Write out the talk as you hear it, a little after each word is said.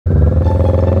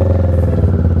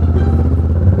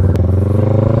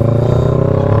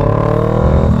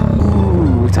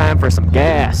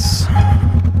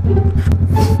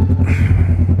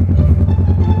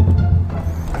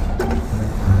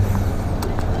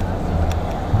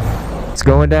What's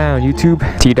going down,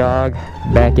 YouTube? T-Dawg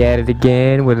back at it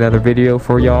again with another video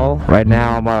for y'all. Right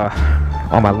now I'm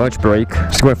on my lunch break.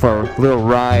 Just went for a little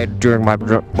ride during my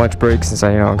lunch break since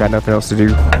I got nothing else to do.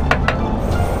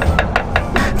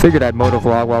 Figured I'd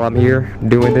motovlog while I'm here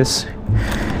doing this.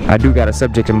 I do got a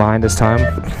subject in mind this time.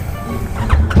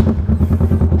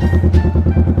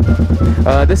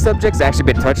 This subject's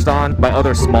actually been touched on by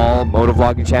other small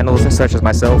motovlogging channels such as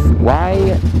myself.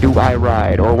 Why do I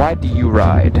ride, or why do you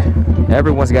ride?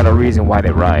 Everyone's got a reason why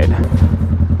they ride.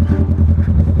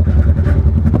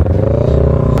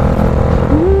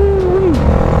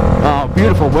 Oh,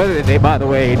 beautiful weather today, by the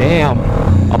way. Damn.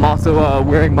 I'm also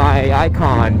wearing my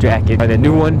Icon jacket, the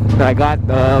new one that I got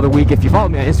the other week. If you follow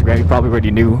me on Instagram, you probably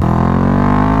already knew.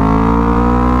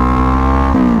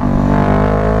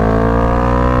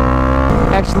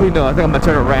 Actually, no, I think I'm gonna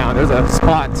turn around. There's a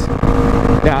spot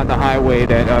down the highway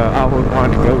that I would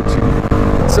want to go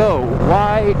to. So,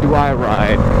 why do I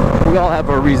ride? We all have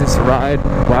our reasons to ride.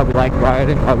 Why we like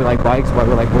riding, why we like bikes, why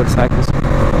we like motorcycles.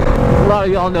 A lot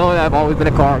of y'all know that I've always been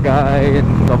a car guy,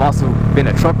 and I've also been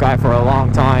a truck guy for a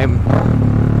long time.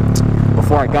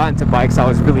 Before I got into bikes, I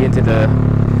was really into the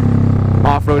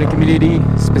off-roading community,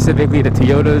 specifically the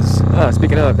Toyotas.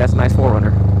 Speaking of, that's a nice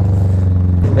 4Runner.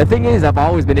 The thing is, I've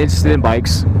always been interested in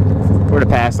bikes for the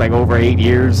past over 8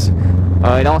 years.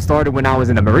 It all started when I was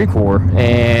in the Marine Corps,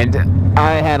 and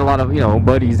I had a lot of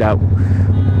buddies that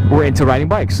were into riding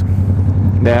bikes.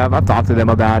 Yeah, I've talked to them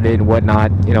about it and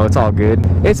whatnot. It's all good.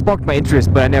 It sparked my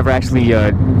interest, but I never actually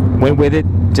went with it,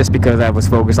 just because I was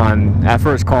focused on at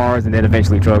first cars and then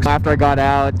eventually trucks. After I got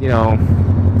out,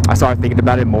 I started thinking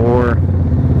about it more.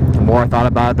 The more I thought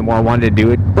about it, the more I wanted to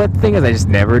do it. But the thing is, I just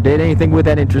never did anything with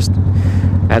that interest.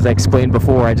 As I explained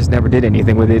before, I just never did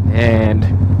anything with it, and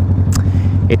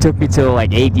it took me till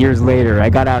 8 years later. I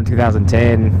got out in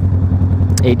 2010.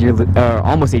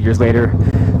 Almost 8 years later,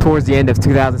 towards the end of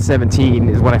 2017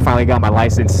 is when I finally got my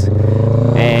license,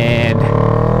 and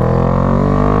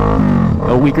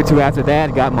a week or two after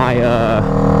that, got my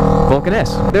Vulcan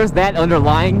S. There's that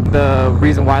underlying the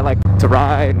reason why I like to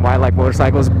ride and why I like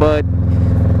motorcycles, but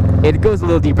it goes a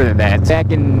little deeper than that.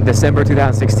 Back in December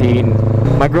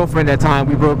 2016, my girlfriend at the time,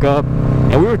 we broke up,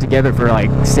 and we were together for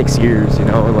 6 years,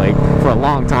 for a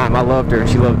long time. I loved her, and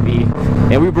she loved me.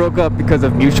 And we broke up because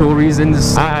of mutual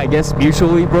reasons. I guess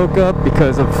mutually broke up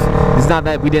because of, it's not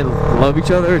that we didn't love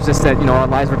each other, it's just that, our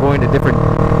lives were going to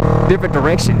different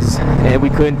directions, and we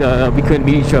couldn't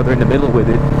meet each other in the middle with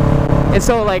it. And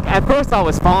so, at first I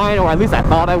was fine, or at least I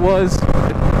thought I was.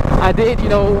 I did,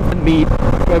 meet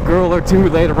a girl or two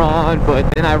later on, but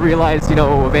then I realized,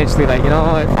 eventually,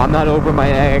 I'm not over my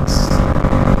ex.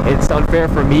 It's unfair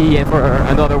for me and for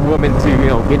another woman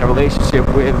to, be in a relationship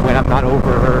with when I'm not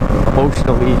over her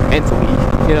emotionally, mentally.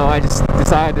 I just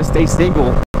decided to stay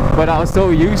single. But I was so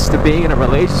used to being in a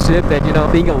relationship that,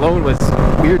 being alone was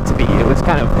weird to me. It was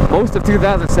kind of, most of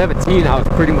 2017, I was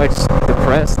pretty much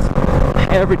depressed.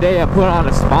 Every day I put on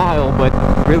a smile, but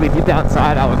really deep down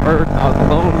inside I was hurt, I was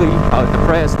lonely, I was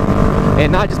depressed.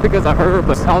 And not just because of her,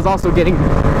 but I was also getting,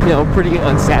 pretty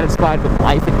unsatisfied with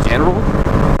life in general.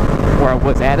 Where I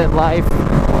was at in life,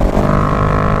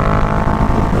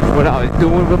 what I was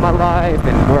doing with my life,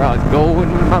 and where I was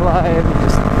going with my life.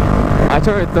 I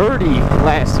turned 30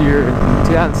 last year,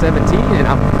 2017, and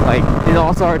I'm it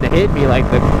all started to hit me,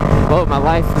 the love of my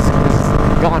life is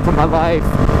gone from my life.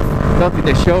 Nothing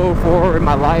to show for in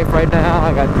my life right now.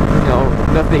 I got,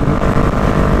 nothing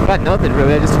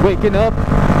really. I'm just waking up,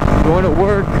 going to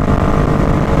work,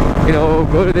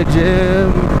 go to the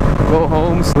gym, go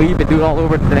home, sleep, and do it all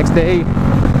over the next day.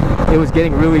 It was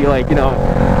getting really I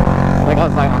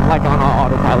was on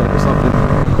autopilot or something.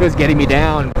 It was getting me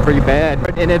down pretty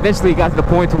bad. And eventually it got to the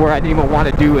point to where I didn't even want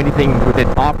to do anything with the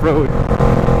off-road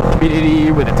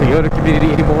community, with the Toyota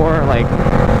community anymore.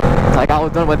 I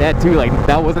was done with that too.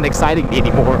 That wasn't exciting me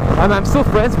anymore. I'm still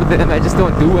friends with them, I just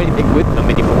don't do anything with them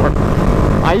anymore.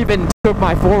 I even took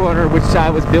my 4Runner, which I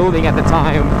was building at the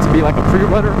time, to be a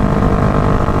pre-runner.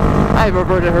 I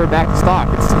reverted her back to stock.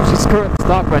 She's currently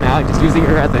stock right now. I'm just using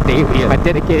her as a daily, my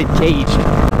dedicated cage.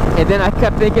 And then I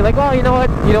kept thinking, oh, you know what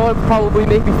would probably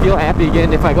make me feel happy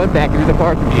again if I went back into the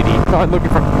car community. Started looking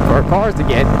for cars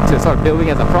again to start building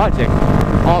as a project.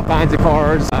 All kinds of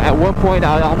cars. At one point,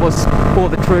 I almost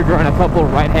pulled the trigger on a couple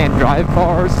of right-hand drive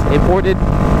cars imported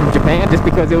from Japan, just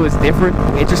because it was different,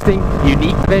 interesting,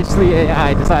 unique. Eventually,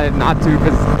 I decided not to,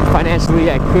 because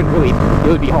financially, I couldn't really.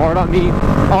 It would be hard on me.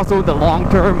 Also, in the long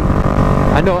term,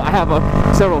 I know I have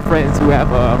several friends who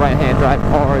have right-hand drive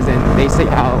cars, and they say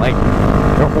how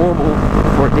they're horrible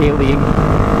for dailying,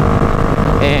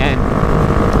 and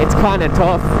it's kind of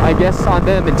tough, I guess, on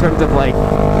them in terms of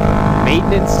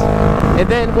maintenance. And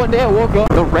then one day I woke up,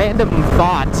 the random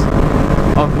thought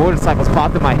of motorcycles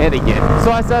popped in my head again.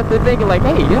 So I started thinking like,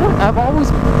 hey, you know what? I've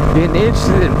always been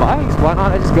interested in bikes. Why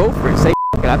not I just go for it? Say,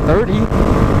 f*** it, I'm 30.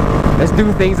 Let's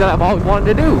do things that I've always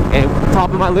wanted to do. And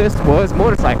top of my list was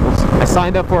motorcycles. I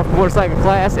signed up for a motorcycle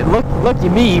class, and lucky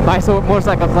me, my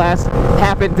motorcycle class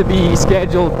happened to be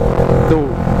scheduled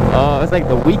it's like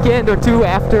the weekend or two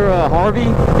after Harvey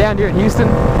down here in Houston.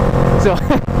 So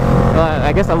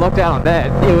I guess I lucked out on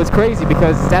that. It was crazy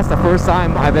because that's the first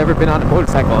time I've ever been on a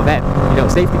motorcycle of that,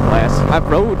 safety class. I've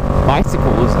rode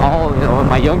bicycles all, in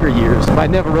my younger years, but I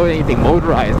never rode anything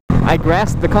motorized. I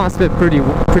grasped the concept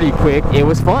pretty quick. It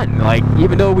was fun. Like,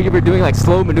 even though we were doing like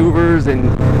slow maneuvers and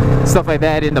stuff like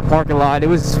that in the parking lot, it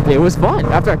was fun.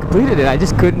 After I completed it, I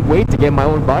just couldn't wait to get my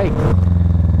own bike.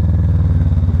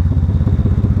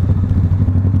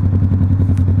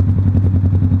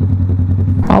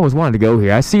 I always wanted to go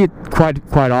here. I see it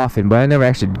quite often, but I never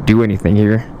actually do anything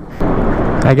here.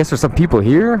 I guess there's some people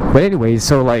here, but anyways,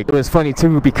 so like it was funny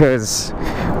too because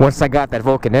once I got that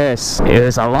Vulcan S, it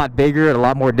was a lot bigger and a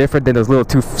lot more different than those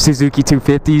little Suzuki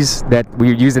 250s that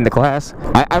we used in the class.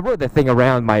 I rode that thing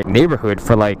around my neighborhood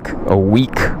for like a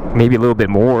week, maybe a little bit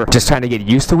more, just trying to get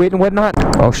used to it and whatnot.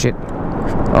 Oh shit.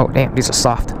 Oh damn, these are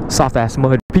soft ass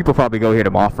mud. People probably go here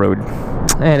to off-road.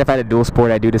 And if I had a dual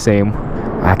sport, I'd do the same.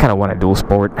 I kind of want a dual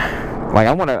sport. Like,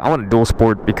 I want a dual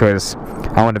sport because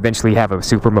I want to eventually have a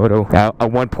supermoto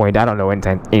at one point. I don't know,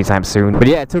 anytime soon. But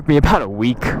yeah, it took me about a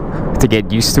week to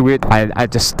get used to it. I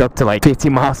just stuck to like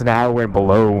 15 miles an hour and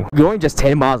below. Going just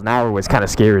 10 miles an hour was kind of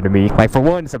scary to me. Like, for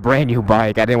one, it's a brand new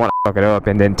bike. I didn't want to fuck it up.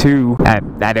 And then two, I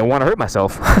didn't want to hurt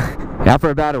myself. After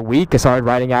about a week, I started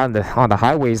riding out on the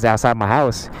highways outside my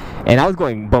house. And I was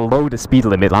going below the speed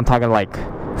limit. I'm talking like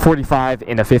 45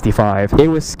 in a 55. It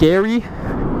was scary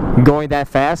going that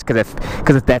fast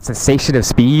because of that sensation of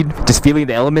speed, just feeling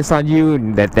the elements on you,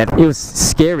 and that it was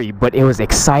scary, but it was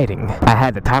exciting. I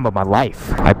had the time of my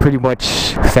life. I pretty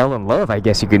much fell in love, I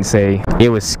guess you can say. It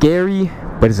was scary,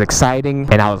 but it's exciting,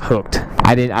 and I was hooked.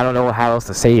 I don't know how else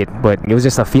to say it, but it was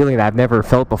just a feeling that I've never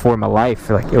felt before in my life.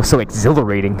 Like, it was so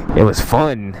exhilarating. It was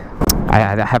fun. I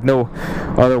have no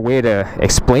other way to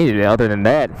explain it other than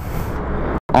that.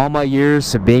 All my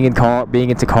years of being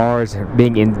into cars,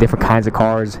 being in different kinds of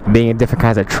cars, being in different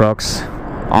kinds of trucks,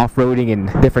 off-roading in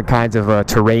different kinds of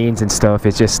terrains and stuff,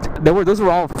 it's just, those were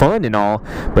all fun and all,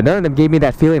 but none of them gave me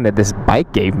that feeling that this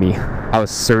bike gave me. I was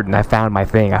certain I found my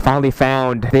thing. I finally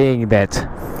found a thing that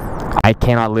I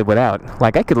cannot live without.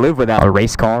 Like, I could live without a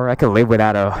race car. I could live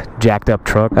without a jacked up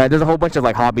truck. There's a whole bunch of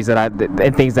like hobbies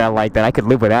and things that I like that I could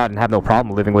live without and have no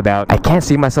problem living without. I can't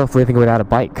see myself living without a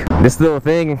bike. This little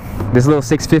thing, this little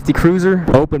 650 cruiser,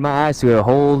 opened my eyes to a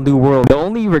whole new world. The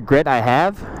only regret I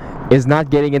have is not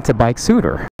getting into bikes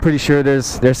sooner. Pretty sure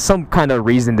there's some kind of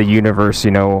reason the universe,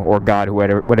 or God,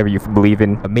 whatever you believe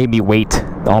in, made me wait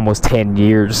almost 10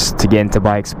 years to get into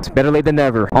bikes. It's better late than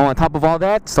never. On top of all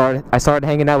that, I started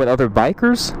hanging out with other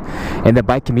bikers in the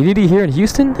bike community here in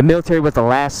Houston. The military was the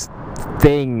last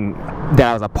thing that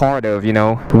I was a part of,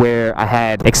 where I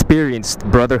had experienced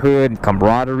brotherhood,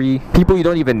 camaraderie, people you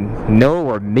don't even know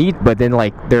or meet, but then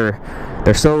like they're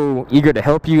so eager to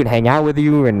help you and hang out with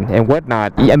you and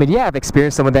whatnot. I mean, yeah, I've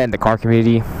experienced some of that in the car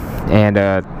community and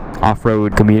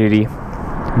off-road community,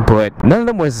 but none of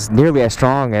them was nearly as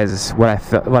strong as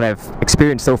what I've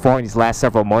experienced so far in these last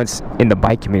several months in the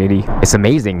bike community. It's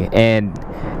amazing. And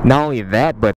not only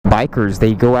that, but bikers,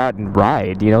 they go out and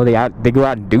ride, they go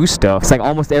out and do stuff. It's like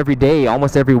almost every day,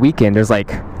 almost every weekend, there's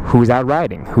like, who's out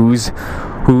riding, who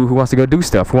wants to go do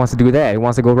stuff, who wants to do that, who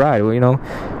wants to go ride,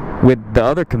 With the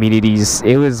other communities,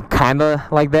 it was kind of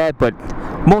like that, but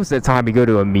most of the time we go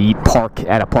to a meet, park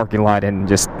at a parking lot, and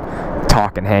just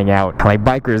talk and hang out. Like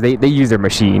bikers, they use their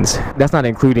machines. That's not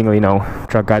including,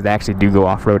 truck guys that actually do go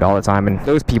off-road all the time, and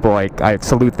those people, like, I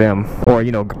salute them. Or,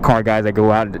 car guys that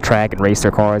go out on the track and race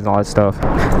their cars and all that stuff.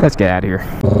 Let's get out of here.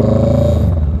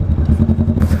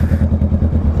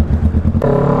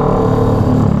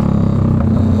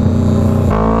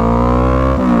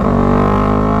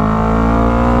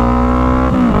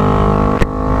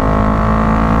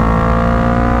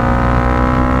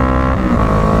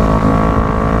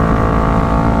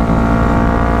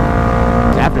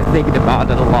 Thinking about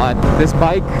it a lot. This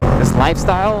bike, this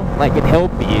lifestyle, like, it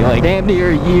helped me. Like, damn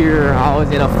near a year I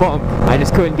was in a funk I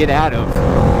just couldn't get out of.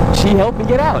 She helped me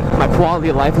get out. My quality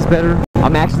of life is better.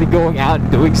 I'm actually going out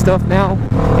and doing stuff now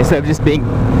instead of just being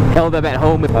held up at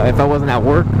home if I wasn't at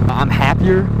work. I'm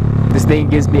happier. This thing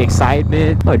gives me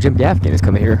excitement. Oh, Jim Gaffigan is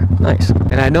coming here. Nice.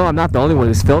 And I know I'm not the only one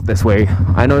who's felt this way.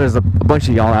 I know there's a bunch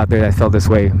of y'all out there that felt this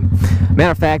way.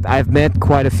 Matter of fact, I've met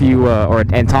quite a few,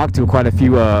 and talked to quite a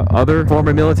few other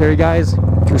former military guys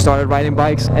who started riding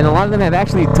bikes, and a lot of them have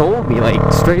actually told me, like,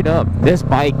 straight up, this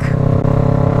bike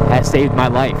has saved my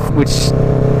life, which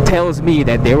tells me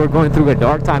that they were going through a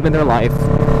dark time in their life,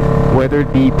 whether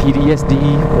it be PTSD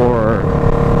or,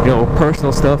 you know,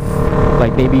 personal stuff,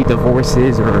 like maybe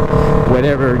divorces or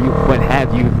whatever, what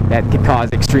have you, that could cause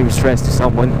extreme stress to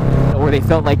someone. Or they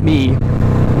felt like me,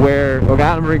 where I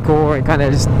got in the Marine Corps and kind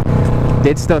of just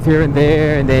did stuff here and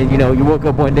there, and then, you know, you woke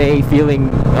up one day feeling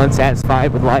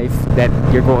unsatisfied with life, that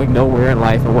you're going nowhere in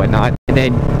life and whatnot, and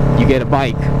then you get a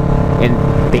bike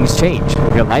and things change.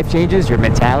 Your life changes, your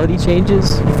mentality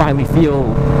changes, you finally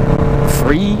feel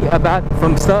free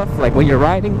from stuff, like when you're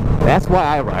riding. That's why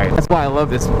I ride. That's why I love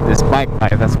this bike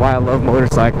life. That's why I love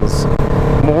motorcycles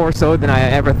more so than I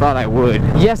ever thought I would.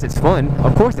 Yes, it's fun.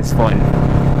 Of course it's fun.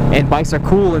 And bikes are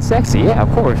cool and sexy. Yeah,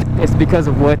 of course. It's because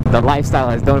of what the lifestyle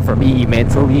has done for me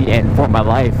mentally and for my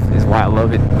life is why I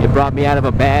love it. It brought me out of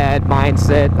a bad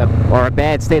mindset, or a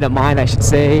bad state of mind, I should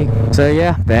say. So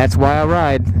yeah, that's why I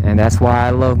ride, and that's why I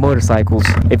love motorcycles.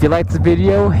 If you liked the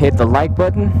video, hit the like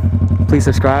button. Please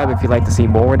subscribe if you'd like to see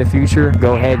more in the future.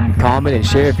 Go ahead and comment and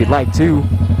share if you'd like to.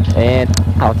 And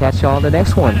I'll catch y'all on the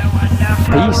next one.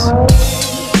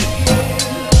 Peace.